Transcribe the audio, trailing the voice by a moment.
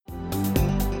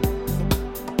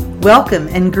Welcome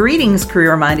and greetings,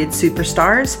 career-minded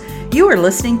superstars. You are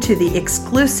listening to the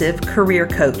exclusive Career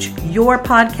Coach, your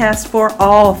podcast for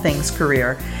all things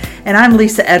career. And I'm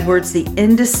Lisa Edwards, the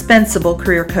indispensable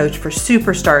career coach for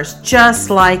superstars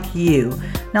just like you.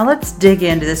 Now let's dig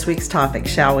into this week's topic,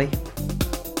 shall we?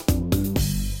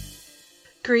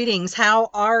 Greetings. How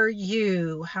are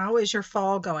you? How is your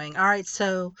fall going? All right,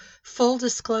 so full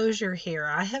disclosure here.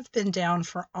 I have been down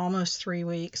for almost 3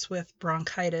 weeks with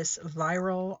bronchitis,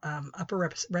 viral upper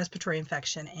respiratory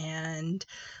infection, and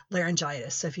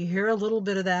laryngitis. So if you hear a little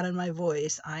bit of that in my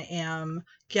voice, I am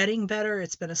getting better.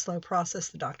 It's been a slow process.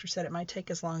 The doctor said it might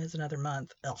take as long as another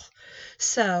month. Ugh.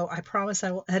 So I promise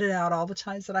I will edit out all the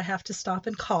times that I have to stop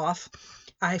and cough.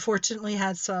 I fortunately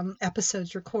had some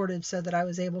episodes recorded so that I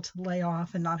was able to lay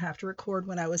off and not have to record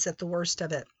when I was at the worst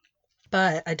of it.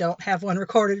 But I don't have one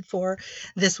recorded for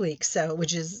this week,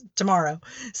 which is tomorrow.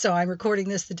 So I'm recording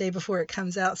this the day before it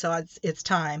comes out, so it's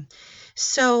time.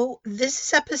 So this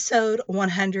is episode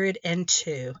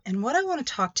 102, and what I want to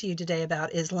talk to you today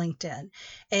about is LinkedIn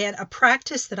and a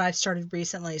practice that I've started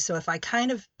recently. So if I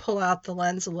kind of pull out the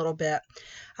lens a little bit,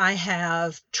 I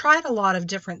have tried a lot of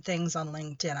different things on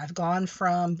LinkedIn. I've gone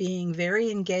from being very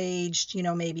engaged,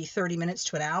 maybe 30 minutes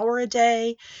to an hour a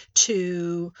day,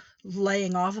 to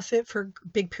laying off of it for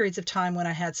big periods of time when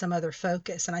I had some other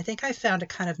focus. And I think I found a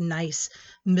kind of nice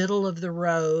middle of the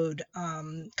road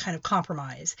kind of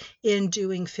compromise in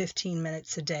doing 15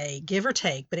 minutes a day, give or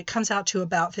take, but it comes out to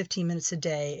about 15 minutes a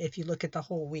day if you look at the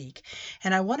whole week.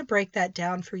 And I want to break that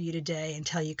down for you today and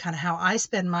tell you kind of how I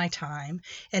spend my time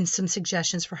and some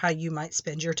suggestions for how you might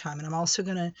spend your time. And I'm also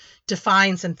going to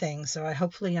define some things. So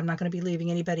hopefully I'm not going to be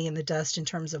leaving anybody in the dust in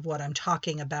terms of what I'm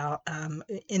talking about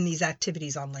in these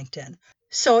activities on LinkedIn.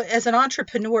 So as an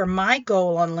entrepreneur, my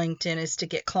goal on LinkedIn is to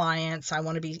get clients. I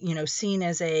want to be, seen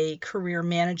as a career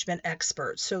management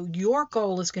expert. So your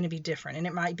goal is going to be different, and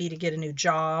it might be to get a new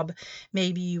job.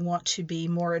 Maybe you want to be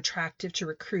more attractive to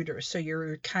recruiters. So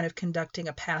you're kind of conducting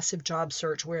a passive job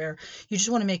search where you just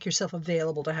want to make yourself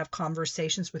available to have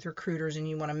conversations with recruiters, and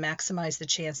you want to maximize the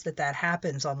chance that that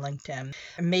happens on LinkedIn.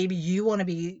 And maybe you want to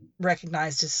be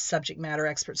recognized as a subject matter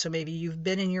expert. So maybe you've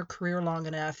been in your career long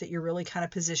enough that you're really kind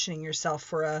of positioning yourself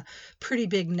for a pretty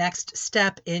big next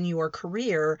step in your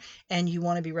career, and you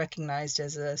want to be recognized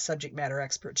as a subject matter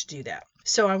expert to do that.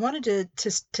 So I wanted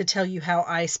to tell you how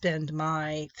I spend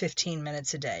my 15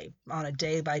 minutes a day on a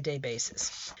day-by-day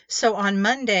basis. So on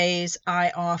Mondays,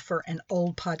 I offer an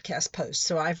old podcast post.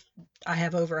 So I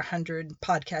have over 100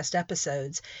 podcast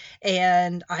episodes,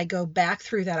 and I go back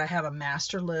through that. I have a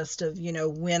master list of,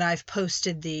 when I've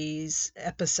posted these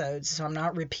episodes. So I'm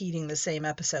not repeating the same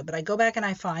episode, but I go back and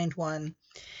I find one,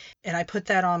 and I put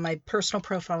that on my personal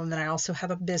profile. And then I also have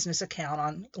a business account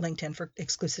on LinkedIn for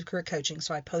exclusive career coaching.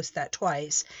 So I post that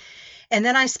twice. And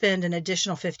then I spend an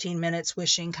additional 15 minutes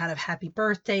wishing kind of happy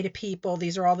birthday to people.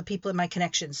 These are all the people in my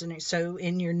connections. And so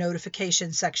in your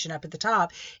notification section up at the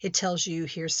top, it tells you,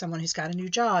 here's someone who's got a new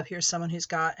job. Here's someone who's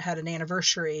had an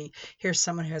anniversary. Here's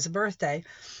someone who has a birthday.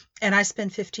 And I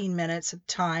spend 15 minutes of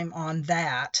time on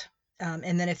that.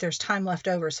 And then if there's time left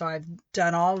over, so I've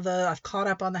caught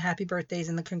up on the happy birthdays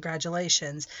and the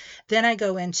congratulations, then I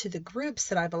go into the groups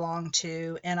that I belong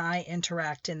to and I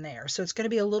interact in there. So it's going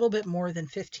to be a little bit more than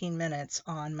 15 minutes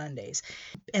on Mondays.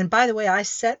 And by the way, I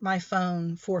set my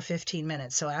phone for 15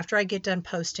 minutes. So after I get done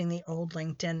posting the old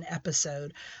LinkedIn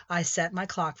episode, I set my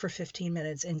clock for 15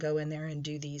 minutes and go in there and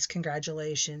do these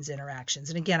congratulations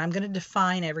interactions. And again, I'm going to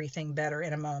define everything better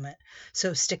in a moment.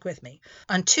 So stick with me.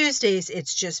 On Tuesdays,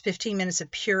 it's just 15 minutes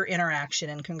of pure interaction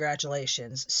and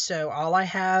congratulations. So all I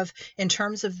have in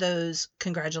terms of those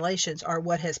congratulations are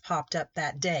what has popped up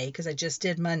that day, because I just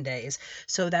did Mondays.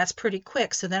 So that's pretty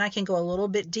quick. So then I can go a little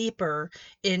bit deeper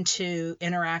into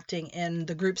interacting in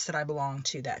the groups that I belong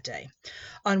to that day.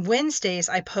 On Wednesdays,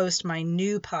 I post my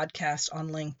new podcast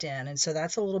on LinkedIn. And so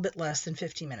that's a little bit less than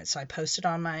 15 minutes. So I post it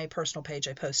on my personal page.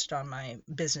 I post it on my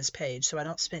business page. So I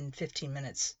don't spend 15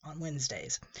 minutes on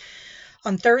Wednesdays.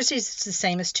 On Thursdays, it's the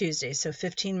same as Tuesdays, so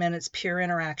 15 minutes pure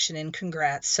interaction and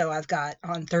congrats. So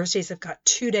on Thursdays, I've got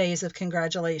 2 days of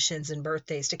congratulations and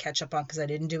birthdays to catch up on because I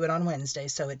didn't do it on Wednesday,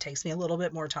 so it takes me a little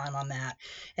bit more time on that.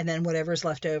 And then whatever's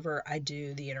left over, I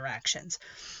do the interactions.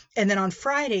 And then on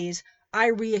Fridays,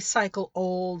 I recycle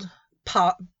old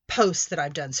posts that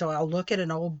I've done. So I'll look at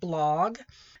an old blog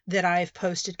that I've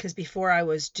posted, because before I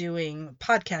was doing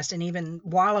podcast, and even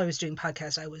while I was doing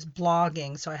podcast, I was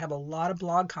blogging. So I have a lot of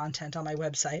blog content on my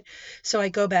website. So I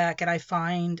go back and I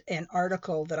find an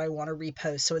article that I want to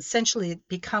repost. So essentially it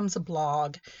becomes a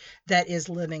blog that is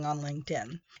living on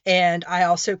LinkedIn. And I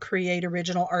also create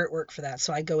original artwork for that.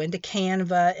 So I go into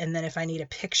Canva, and then if I need a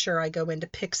picture, I go into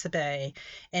Pixabay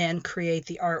and create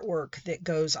the artwork that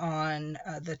goes on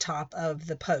the top of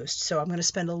the post. So I'm going to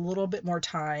spend a little bit more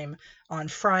time on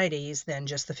Fridays than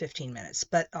just the 15 minutes.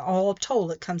 But all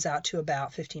told, it comes out to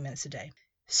about 15 minutes a day.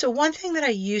 So one thing that I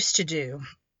used to do,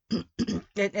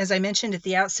 as I mentioned at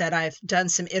the outset, I've done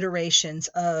some iterations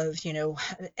of,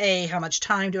 how much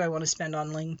time do I want to spend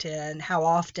on LinkedIn, how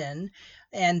often,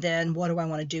 and then what do I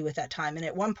want to do with that time. And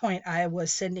at one point, I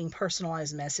was sending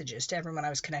personalized messages to everyone I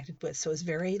was connected with. So it was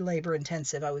very labor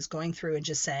intensive. I was going through and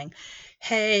just saying,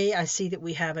 hey, I see that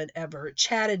we haven't ever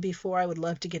chatted before. I would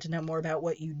love to get to know more about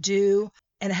what you do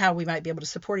and how we might be able to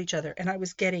support each other. And I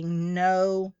was getting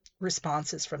no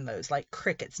responses from those, like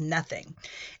crickets, nothing.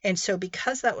 And so,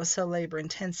 because that was so labor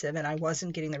intensive and I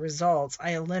wasn't getting the results,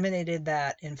 I eliminated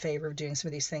that in favor of doing some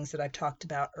of these things that I've talked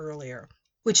about earlier,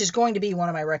 which is going to be one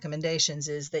of my recommendations,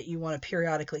 is that you want to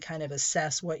periodically kind of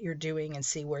assess what you're doing and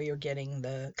see where you're getting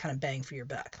the kind of bang for your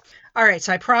buck. All right,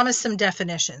 so I promised some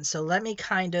definitions. So let me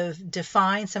kind of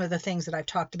define some of the things that I've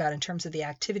talked about in terms of the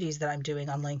activities that I'm doing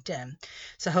on LinkedIn.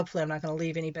 So hopefully I'm not going to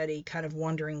leave anybody kind of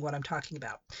wondering what I'm talking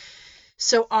about.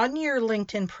 So on your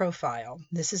LinkedIn profile,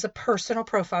 this is a personal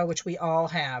profile, which we all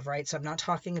have, right? So I'm not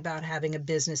talking about having a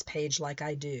business page like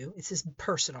I do. This is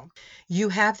personal. You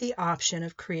have the option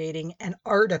of creating an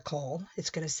article. It's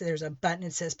going to say there's a button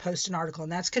that says post an article,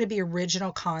 and that's going to be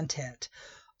original content.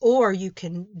 Or you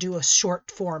can do a short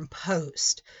form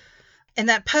post. And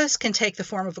that post can take the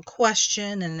form of a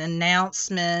question, an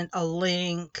announcement, a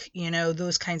link,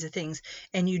 those kinds of things.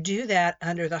 And you do that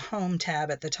under the home tab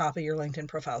at the top of your LinkedIn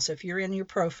profile. So if you're in your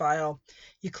profile,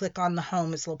 you click on the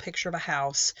home, it's a little picture of a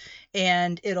house,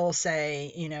 and it'll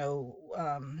say,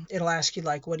 it'll ask you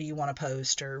like, what do you want to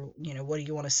post, or, what do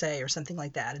you want to say, or something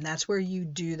like that. And that's where you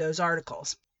do those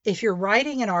articles. If you're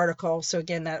writing an article, so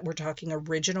again, that we're talking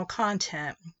original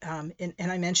content, and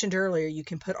I mentioned earlier, you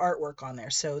can put artwork on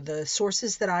there. So the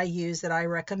sources that I use that I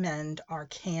recommend are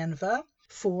Canva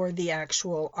for the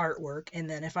actual artwork. And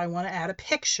then if I want to add a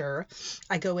picture,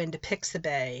 I go into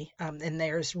Pixabay, and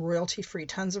there's royalty-free,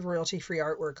 tons of royalty-free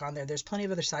artwork on there. There's plenty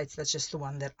of other sites. That's just the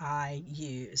one that I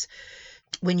use.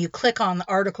 When you click on the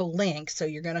article link, so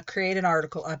you're going to create an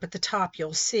article, up at the top,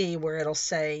 you'll see where it'll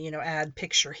say, add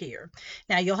picture here.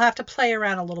 Now you'll have to play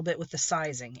around a little bit with the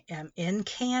sizing. In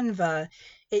Canva,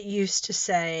 it used to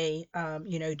say,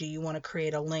 do you want to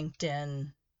create a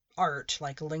LinkedIn art,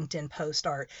 like a LinkedIn post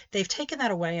art? They've taken that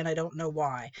away, and I don't know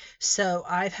why. So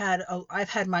I've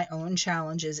had my own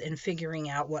challenges in figuring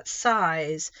out what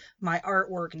size my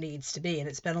artwork needs to be, and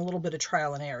it's been a little bit of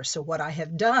trial and error. So what I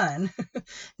have done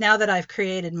now that I've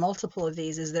created multiple of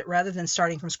these is that rather than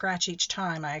starting from scratch each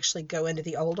time, I actually go into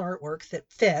the old artwork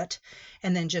that fit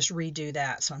and then just redo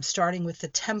that. So I'm starting with the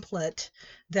template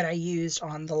that I used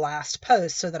on the last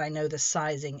post so that I know the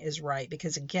sizing is right,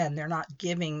 because again, they're not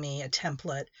giving me a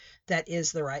template that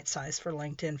is the right size for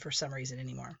LinkedIn for some reason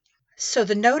anymore. So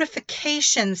the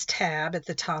notifications tab at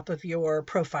the top of your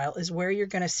profile is where you're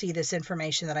going to see this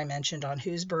information that I mentioned on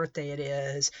whose birthday it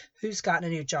is, who's gotten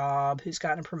a new job, who's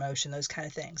gotten a promotion, those kind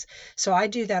of things. So I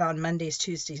do that on Mondays,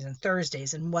 Tuesdays, and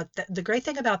Thursdays. And what the great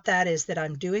thing about that is that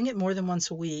I'm doing it more than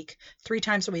once a week, 3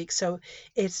 times a week. So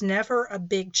it's never a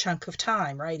big chunk of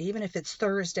time, right? Even if it's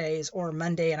Thursdays or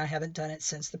Monday and I haven't done it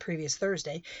since the previous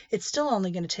Thursday, it's still only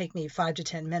going to take me 5 to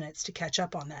 10 minutes to catch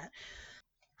up on that.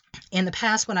 In the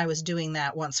past, when I was doing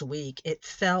that once a week, it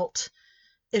felt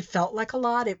like a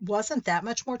lot. It wasn't that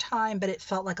much more time, but it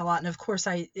felt like a lot. And of course,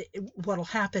 what'll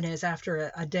happen is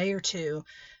after a day or two,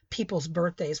 people's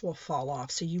birthdays will fall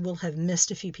off. So you will have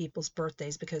missed a few people's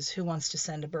birthdays, because who wants to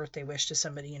send a birthday wish to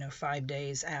somebody, 5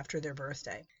 days after their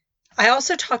birthday? I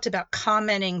also talked about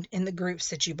commenting in the groups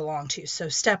that you belong to. So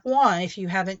step one, if you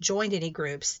haven't joined any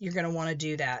groups, you're going to want to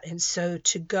do that. And so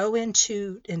to go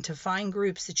into and to find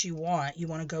groups that you want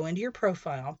to go into your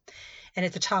profile. And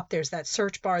at the top, there's that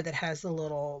search bar that has the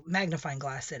little magnifying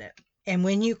glass in it. And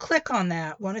when you click on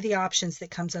that, one of the options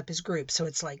that comes up is groups. So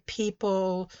it's like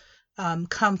people,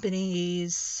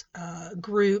 companies,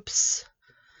 groups,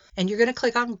 and you're going to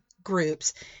click on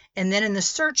groups. And then in the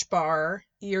search bar,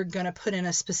 you're going to put in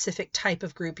a specific type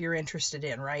of group you're interested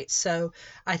in, right? So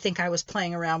I think I was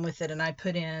playing around with it, and I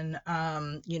put in,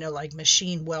 like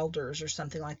machine welders or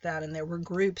something like that. And there were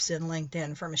groups in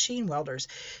LinkedIn for machine welders.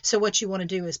 So what you want to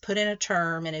do is put in a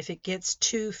term, and if it gets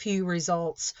too few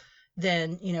results,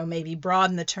 then, maybe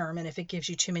broaden the term. And if it gives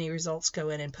you too many results, go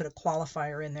in and put a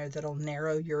qualifier in there that'll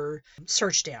narrow your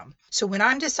search down. So when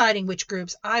I'm deciding which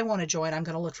groups I want to join, I'm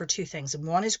going to look for two things. And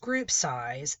one is group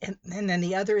size, and then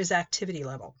the other is activity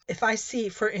level. If I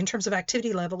see, in terms of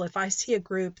activity level, if I see a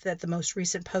group that the most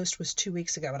recent post was 2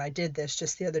 weeks ago, and I did this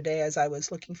just the other day as I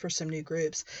was looking for some new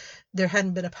groups, there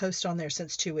hadn't been a post on there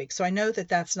since 2 weeks. So I know that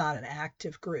that's not an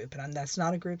active group, and that's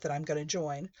not a group that I'm going to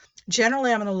join.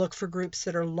 Generally, I'm going to look for groups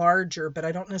that are larger, but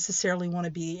I don't necessarily want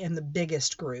to be in the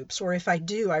biggest groups. Or if I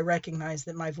do, I recognize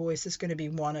that my voice is going to be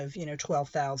one of,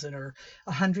 12,000 or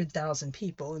 100,000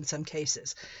 people in some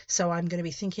cases. So I'm going to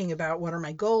be thinking about what are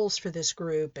my goals for this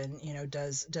group, and,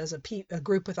 does a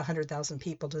group with 100,000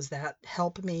 people, does that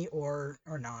help me or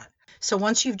not? So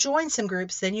once you've joined some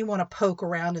groups, then you want to poke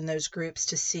around in those groups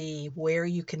to see where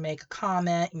you can make a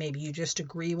comment. Maybe you just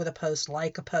agree with a post,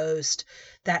 like a post,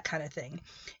 that kind of thing.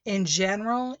 In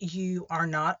general, you are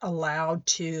not allowed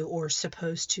to or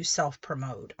supposed to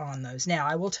self-promote on those. Now,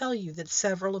 I will tell you that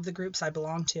several of the groups I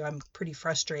belong to, I'm pretty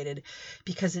frustrated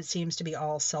because it seems to be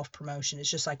all self-promotion. It's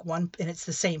just like one, and it's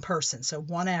the same person. So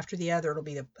one after the other, it'll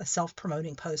be a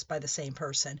self-promoting post by the same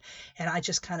person. And I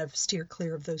just kind of steer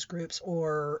clear of those groups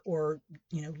or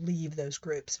leave those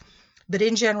groups. But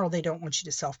in general, they don't want you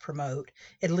to self-promote,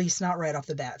 at least not right off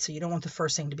the bat. So you don't want the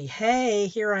first thing to be, hey,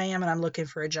 here I am and I'm looking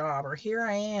for a job, or here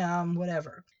I am,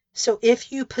 whatever. So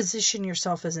if you position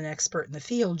yourself as an expert in the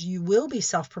field, you will be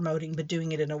self-promoting, but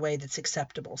doing it in a way that's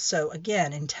acceptable. So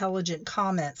again, intelligent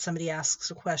comments, somebody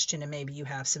asks a question and maybe you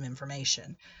have some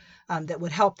information that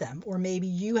would help them, or maybe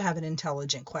you have an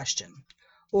intelligent question,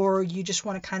 or you just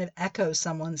want to kind of echo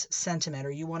someone's sentiment,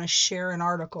 or you want to share an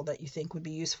article that you think would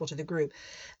be useful to the group.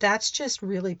 That's just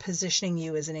really positioning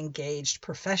you as an engaged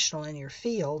professional in your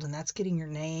field, and that's getting your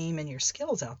name and your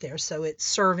skills out there. So it's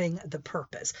serving the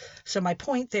purpose. So my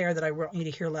point there that I want you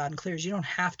to hear loud and clear is you don't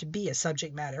have to be a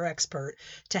subject matter expert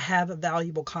to have a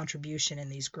valuable contribution in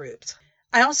these groups.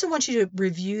 I also want you to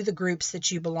review the groups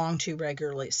that you belong to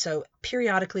regularly. So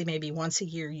periodically, maybe once a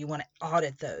year, you want to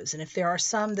audit those. And if there are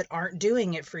some that aren't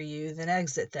doing it for you, then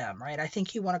exit them, right? I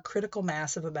think you want a critical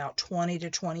mass of about 20 to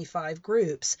 25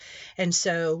 groups. And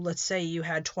so let's say you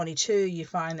had 22, you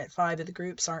find that 5 of the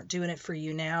groups aren't doing it for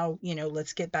you now,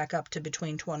 let's get back up to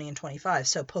between 20 and 25.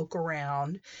 So poke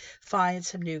around, find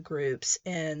some new groups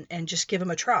and just give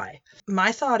them a try.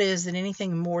 My thought is that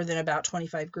anything more than about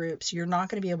 25 groups, you're not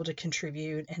going to be able to contribute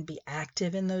and be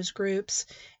active in those groups,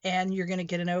 and you're going to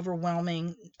get an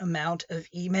overwhelming amount of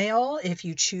email if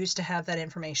you choose to have that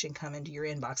information come into your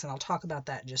inbox, and I'll talk about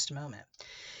that in just a moment.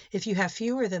 If you have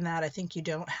fewer than that, I think you're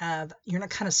not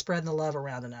kind of spreading the love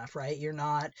around enough, right? You're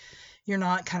not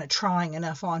kind of trying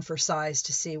enough on for size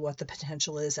to see what the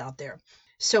potential is out there.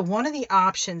 So one of the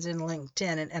options in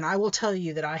LinkedIn, and I will tell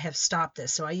you that I have stopped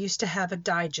this. So I used to have a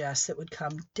digest that would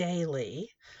come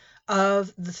daily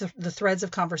of the threads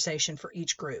of conversation for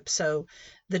each group. So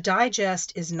the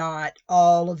digest is not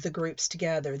all of the groups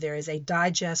together. There is a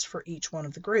digest for each one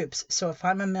of the groups. So if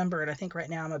I'm a member, and I think right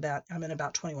now I'm in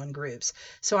about 21 groups,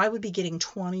 so I would be getting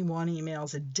 21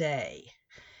 emails a day.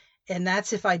 And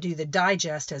that's if I do the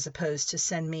digest as opposed to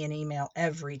send me an email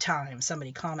every time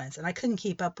somebody comments. And I couldn't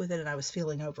keep up with it and I was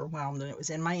feeling overwhelmed and it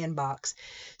was in my inbox.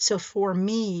 So for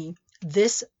me,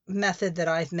 this method that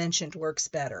I've mentioned works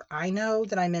better. I know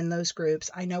that I'm in those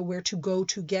groups. I know where to go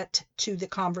to get to the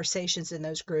conversations in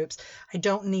those groups. I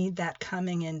don't need that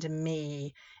coming into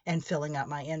me and filling up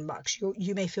my inbox.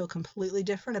 You may feel completely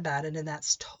different about it, and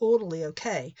that's totally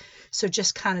okay. So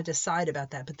just kind of decide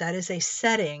about that. But that is a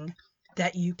setting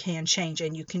that you can change,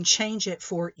 and you can change it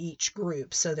for each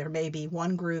group. So there may be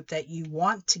one group that you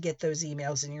want to get those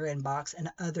emails in your inbox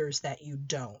and others that you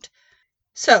don't.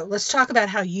 So let's talk about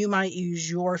how you might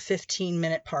use your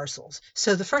 15-minute parcels.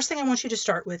 So the first thing I want you to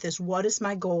start with is, what is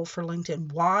my goal for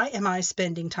LinkedIn? Why am I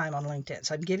spending time on LinkedIn?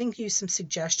 So I'm giving you some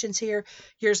suggestions here.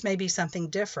 Yours may be something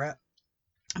different,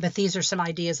 but these are some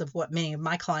ideas of what many of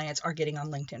my clients are getting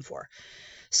on LinkedIn for.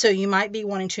 So you might be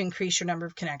wanting to increase your number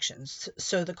of connections.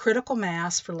 So the critical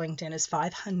mass for LinkedIn is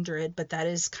 500, but that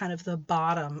is kind of the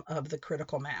bottom of the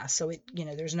critical mass. So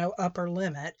there's no upper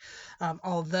limit.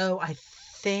 Although I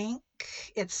think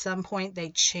at some point they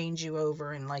change you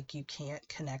over and like you can't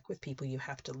connect with people.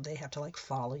 They have to like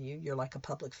follow you. You're like a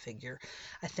public figure.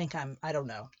 I don't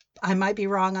know. I might be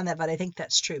wrong on that, but I think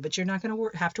that's true. But you're not going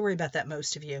to have to worry about that,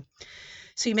 most of you.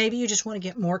 So maybe you just want to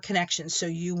get more connections. So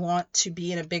you want to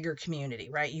be in a bigger community,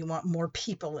 right? You want more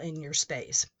people in your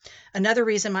space. Another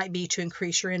reason might be to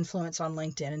increase your influence on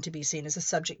LinkedIn and to be seen as a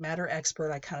subject matter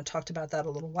expert. I kind of talked about that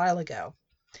a little while ago.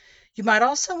 You might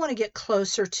also want to get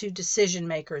closer to decision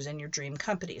makers in your dream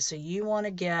company. So you want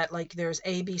to get, like, there's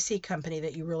ABC company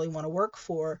that you really want to work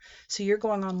for. So you're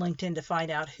going on LinkedIn to find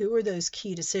out who are those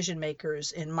key decision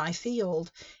makers in my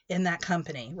field in that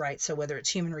company, right? So whether it's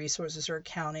human resources or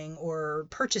accounting or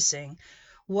purchasing,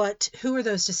 who are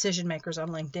those decision makers on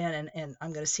LinkedIn? And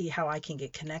I'm going to see how I can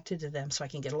get connected to them so I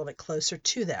can get a little bit closer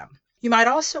to them. You might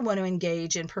also want to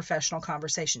engage in professional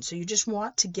conversation. So you just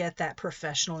want to get that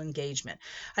professional engagement.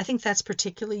 I think that's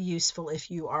particularly useful if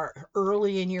you are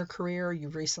early in your career,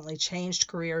 you've recently changed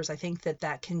careers. I think that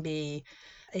that can be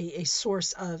a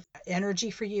source of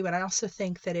energy for you. And I also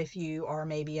think that if you are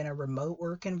maybe in a remote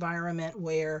work environment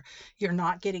where you're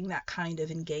not getting that kind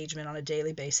of engagement on a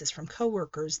daily basis from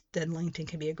coworkers, then LinkedIn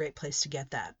can be a great place to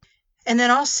get that. And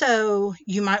then also,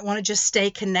 you might want to just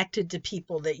stay connected to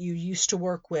people that you used to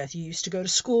work with, you used to go to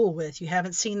school with, you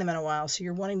haven't seen them in a while. So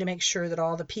you're wanting to make sure that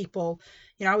all the people,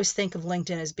 I always think of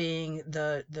LinkedIn as being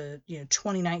the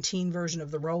 2019 version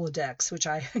of the Rolodex, which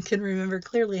I can remember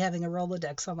clearly having a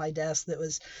Rolodex on my desk that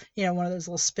was, one of those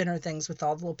little spinner things with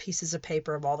all the little pieces of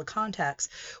paper of all the contacts.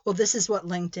 Well, this is what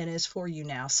LinkedIn is for you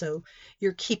now. So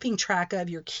you're keeping track of,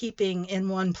 you're keeping in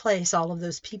one place all of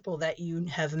those people that you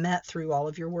have met through all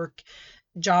of your work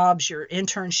jobs, your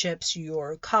internships,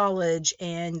 your college,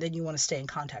 and then you want to stay in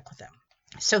contact with them.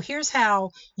 So here's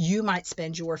how you might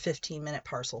spend your 15-minute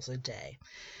parcels a day.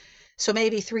 So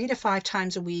maybe 3 to 5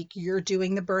 times a week, you're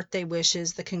doing the birthday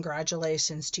wishes, the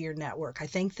congratulations to your network. I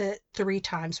think that 3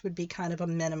 times would be kind of a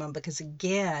minimum because,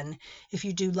 again, if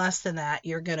you do less than that,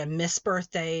 you're going to miss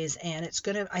birthdays and it's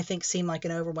going to, I think, seem like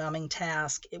an overwhelming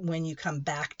task when you come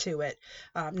back to it.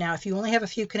 Now, if you only have a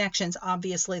few connections,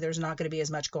 obviously there's not going to be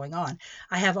as much going on.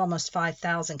 I have almost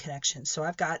 5,000 connections. So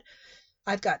I've got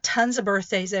tons of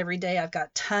birthdays every day. I've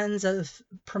got tons of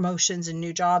promotions and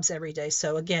new jobs every day.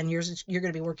 So again, you're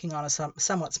going to be working on a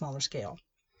somewhat smaller scale.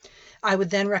 I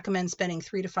would then recommend spending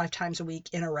 3 to 5 times a week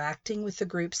interacting with the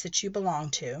groups that you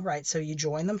belong to, right? So you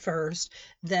join them first,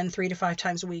 then 3 to 5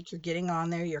 times a week, you're getting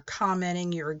on there, you're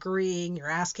commenting, you're agreeing, you're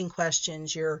asking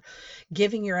questions, you're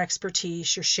giving your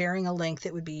expertise, you're sharing a link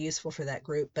that would be useful for that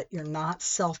group, but you're not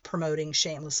self-promoting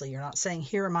shamelessly. You're not saying,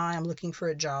 here am I, I'm looking for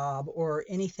a job or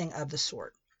anything of the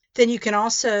sort. Then you can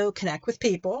also connect with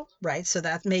people, right? So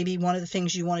that may be one of the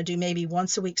things you want to do maybe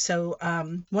once a week. So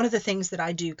one of the things that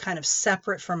I do kind of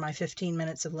separate from my 15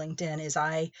 minutes of LinkedIn is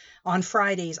on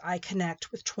Fridays, I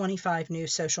connect with 25 new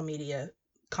social media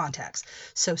contacts.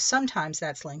 So sometimes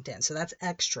that's LinkedIn. So that's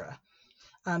extra.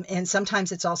 And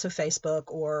sometimes it's also Facebook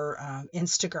or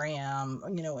Instagram,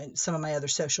 and some of my other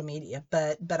social media.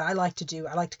 But I like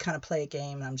to kind of play a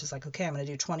game. And I'm just like, okay, I'm going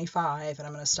to do 25 and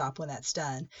I'm going to stop when that's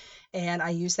done. And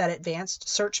I use that advanced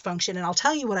search function. And I'll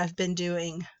tell you what I've been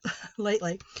doing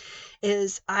lately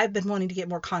is I've been wanting to get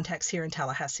more contacts here in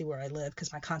Tallahassee where I live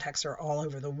because my contacts are all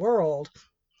over the world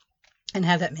and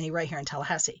have that many right here in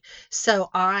Tallahassee. So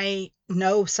I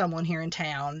know someone here in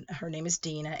town. Her name is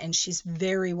Dina, and she's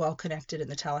very well connected in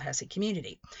the Tallahassee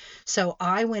community. So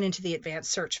I went into the advanced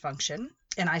search function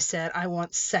and I said, I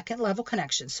want second level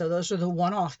connections. So those are the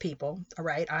one off people. All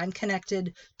right. I'm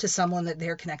connected to someone that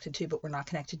they're connected to, but we're not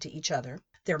connected to each other.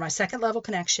 They're my second level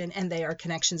connection, and they are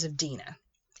connections of Dina,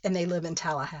 and they live in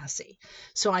Tallahassee.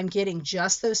 So I'm getting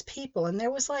just those people. And there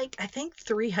was like, I think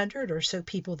 300 or so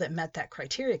people that met that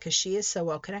criteria because she is so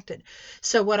well connected.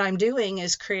 So what I'm doing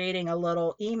is creating a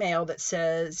little email that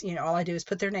says, all I do is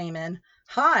put their name in.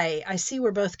 Hi, I see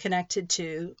we're both connected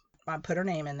to, I put her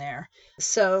name in there.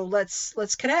 So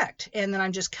let's connect. And then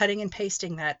I'm just cutting and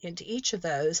pasting that into each of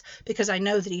those because I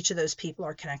know that each of those people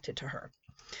are connected to her.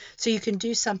 So you can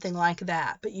do something like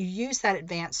that, but you use that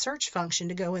advanced search function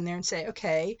to go in there and say,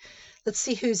 okay, let's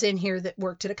see who's in here that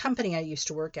worked at a company I used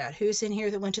to work at. Who's in here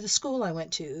that went to the school I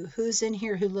went to? Who's in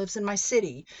here who lives in my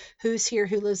city? Who's here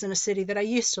who lives in a city that I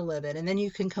used to live in? And then you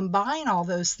can combine all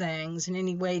those things in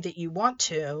any way that you want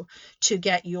to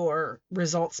get your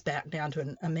results back down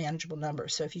to a manageable number.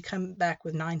 So if you come back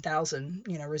with 9,000,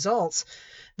 results,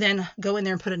 then go in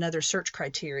there and put another search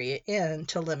criteria in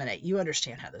to eliminate. You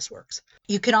understand how this works.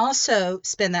 You can also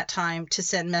spend that time to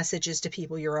send messages to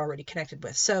people you're already connected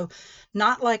with. So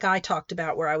not like I talked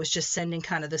about where I was just sending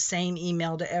kind of the same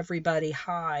email to everybody,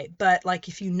 hi, but like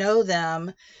if you know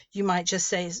them, you might just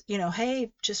say,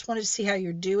 hey, just wanted to see how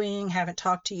you're doing. Haven't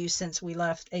talked to you since we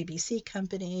left ABC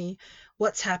company.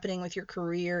 What's happening with your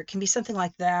career? It can be something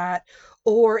like that.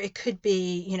 Or it could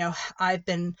be, I've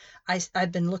been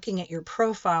looking at your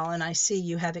profile and I see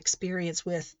you have experience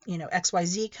with,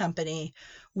 XYZ company.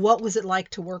 What was it like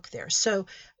to work there? So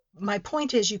my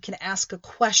point is you can ask a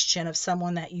question of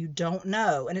someone that you don't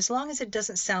know. And as long as it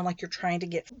doesn't sound like you're trying to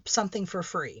get something for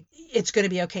free, it's going to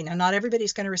be okay. Now, not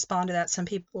everybody's going to respond to that. Some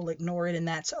people will ignore it, and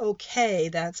that's okay.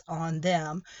 That's on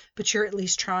them. But you're at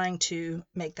least trying to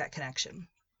make that connection.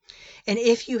 And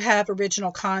if you have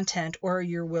original content or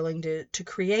you're willing to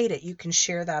create it, you can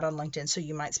share that on LinkedIn. So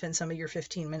you might spend some of your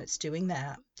 15 minutes doing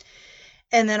that.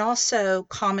 And then also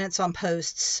comments on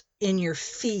posts in your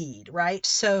feed, right?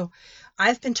 So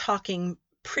I've been talking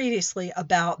previously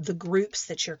about the groups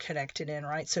that you're connected in,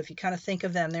 right? So if you kind of think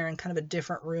of them, they're in kind of a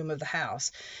different room of the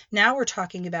house. Now we're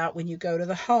talking about when you go to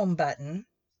the home button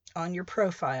on your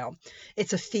profile,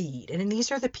 it's a feed. And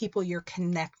these are the people you're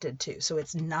connected to. So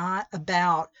it's not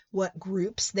about what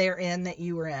groups they're in that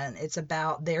you are in, it's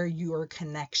about your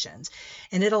connections.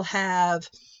 And it'll have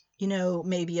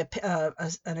maybe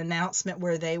an announcement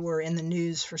where they were in the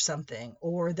news for something,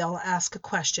 or they'll ask a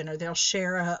question, or they'll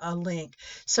share a link.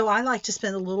 So I like to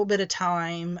spend a little bit of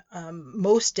time,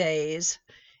 most days,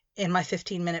 in my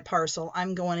 15-minute parcel.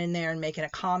 I'm going in there and making a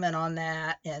comment on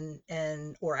that,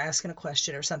 and or asking a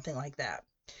question or something like that.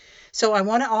 So I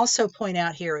want to also point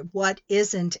out here what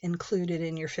isn't included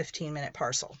in your 15-minute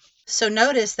parcel. So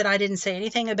notice that I didn't say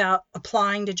anything about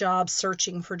applying to jobs,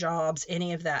 searching for jobs,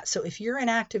 any of that. So if you're in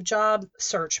active job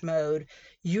search mode,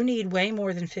 you need way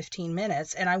more than 15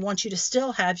 minutes. And I want you to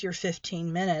still have your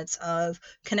 15 minutes of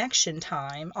connection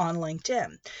time on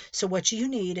LinkedIn. So what you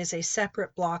need is a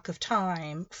separate block of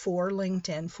time for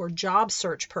LinkedIn for job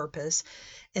search purpose.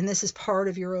 And this is part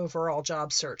of your overall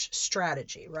job search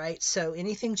strategy, right? So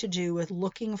anything to do with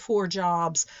looking for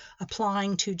jobs,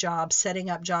 applying to jobs, setting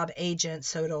up job agents,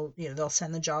 so they'll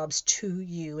send the jobs to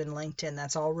you in LinkedIn.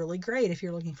 That's all really great if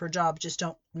you're looking for a job. Just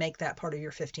don't make that part of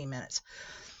your 15 minutes.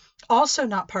 Also,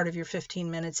 not part of your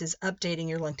 15 minutes is updating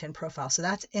your LinkedIn profile. So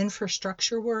that's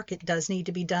infrastructure work. It does need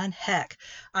to be done. Heck,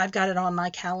 I've got it on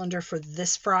my calendar for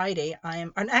this Friday.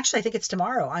 Actually, I think it's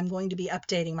tomorrow. I'm going to be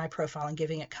updating my profile and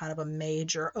giving it kind of a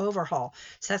major overhaul.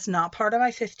 So that's not part of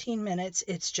my 15 minutes.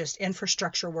 It's just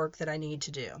infrastructure work that I need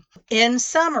to do. In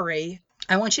summary,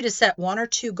 I want you to set 1 or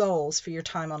 2 goals for your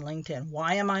time on LinkedIn.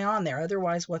 Why am I on there?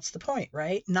 Otherwise, what's the point,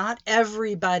 right? Not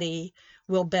everybody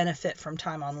will benefit from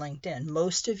time on LinkedIn.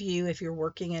 Most of you, if you're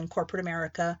working in corporate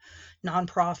America,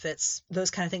 nonprofits,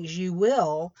 those kind of things, you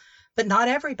will, but not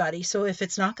everybody. So if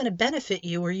it's not going to benefit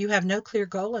you, or you have no clear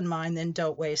goal in mind, then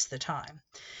don't waste the time.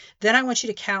 Then I want you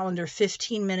to calendar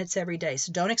 15 minutes every day.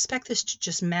 So don't expect this to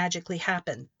just magically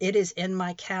happen. It is in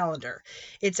my calendar.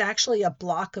 It's actually a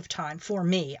block of time for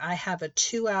me. I have a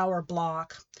 2-hour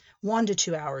block, 1 to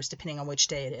 2 hours, depending on which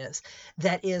day it is,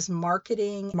 that is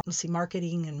marketing. Let's see,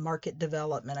 marketing and market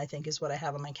development, I think, is what I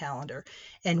have on my calendar.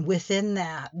 And within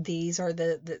that, these are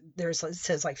it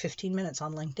says like 15 minutes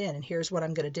on LinkedIn, and here's what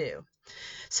I'm going to do.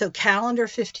 So calendar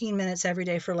 15 minutes every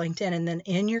day for LinkedIn. And then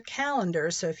in your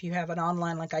calendar, so if you have it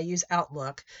online, like I use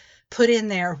Outlook, put in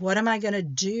there, what am I going to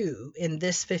do in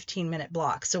this 15-minute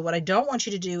block? So what I don't want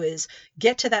you to do is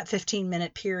get to that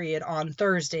 15-minute period on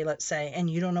Thursday, let's say, and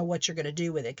you don't know what you're going to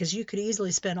do with it, because you could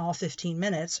easily spend all 15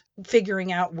 minutes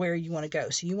figuring out where you want to go.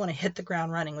 So you want to hit the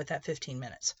ground running with that 15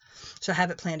 minutes. So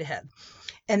have it planned ahead.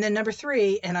 And then number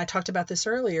 3, and I talked about this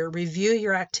earlier, review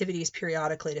your activities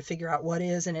periodically to figure out what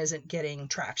is and isn't getting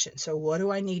traction. So what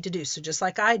do I need to do? So just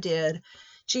like I did,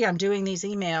 gee, I'm doing these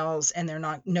emails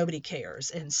and nobody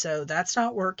cares. And so that's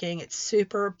not working. It's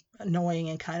super annoying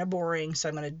and kind of boring. So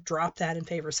I'm going to drop that in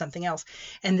favor of something else.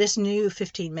 And this new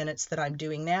 15 minutes that I'm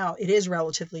doing now, it is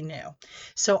relatively new.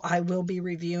 So I will be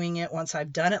reviewing it once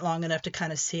I've done it long enough to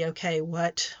kind of see, okay,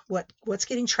 what's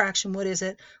getting traction? What is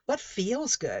it? What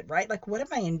feels good, right? Like, what am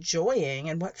I enjoying,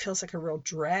 and what feels like a real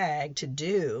drag to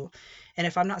do? And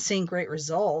if I'm not seeing great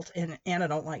result, and I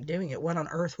don't like doing it, what on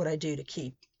earth would I do to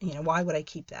keep, why would I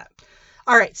keep that?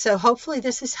 All right, so hopefully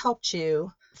this has helped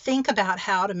you think about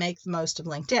how to make the most of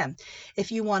LinkedIn.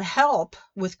 If you want help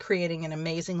with creating an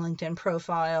amazing LinkedIn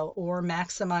profile or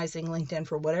maximizing LinkedIn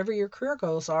for whatever your career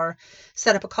goals are,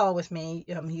 set up a call with me.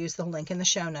 Use the link in the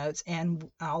show notes, and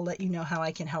I'll let you know how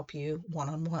I can help you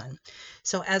one-on-one.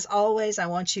 So as always, I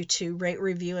want you to rate,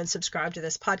 review, and subscribe to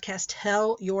this podcast.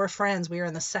 Tell your friends. We are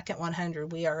in the second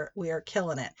 100. We are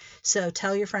killing it. So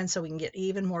tell your friends so we can get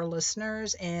even more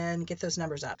listeners and get those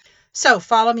numbers up. So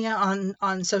follow me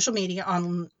on social media.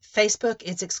 On Facebook,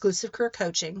 it's Exclusive Career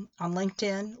Coaching. On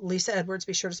LinkedIn, Lisa Edwards.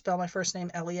 Be sure to spell my first name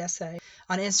Lesa.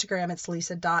 On Instagram, it's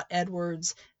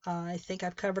lisa.edwards. I think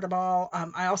I've covered them all.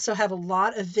 I also have a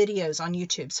lot of videos on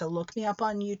YouTube, so look me up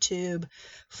on YouTube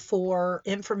for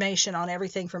information on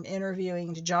everything from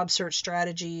interviewing to job search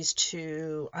strategies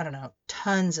to, I don't know,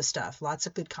 tons of stuff. Lots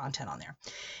of good content on there.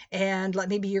 And let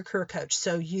me be your career coach.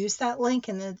 So use that link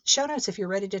in the show notes if you're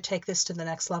ready to take this to the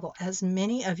next level, as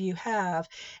many of you have,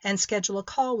 and schedule a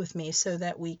call with me so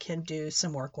that we can do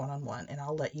some work one-on-one. And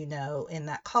I'll let you know in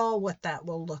that call what that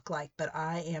will look like. But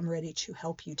I am ready to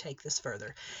help you take this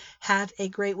further. Have a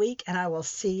great week, and I will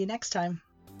see you next time.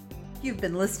 You've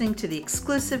been listening to The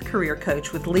Exclusive Career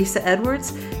Coach with Lisa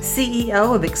Edwards,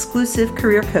 CEO of Exclusive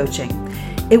Career Coaching.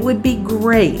 It would be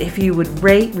great if you would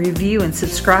rate, review, and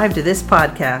subscribe to this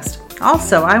podcast.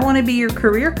 Also, I want to be your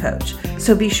career coach,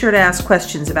 so be sure to ask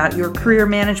questions about your career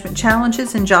management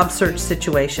challenges and job search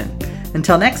situation.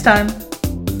 Until next time.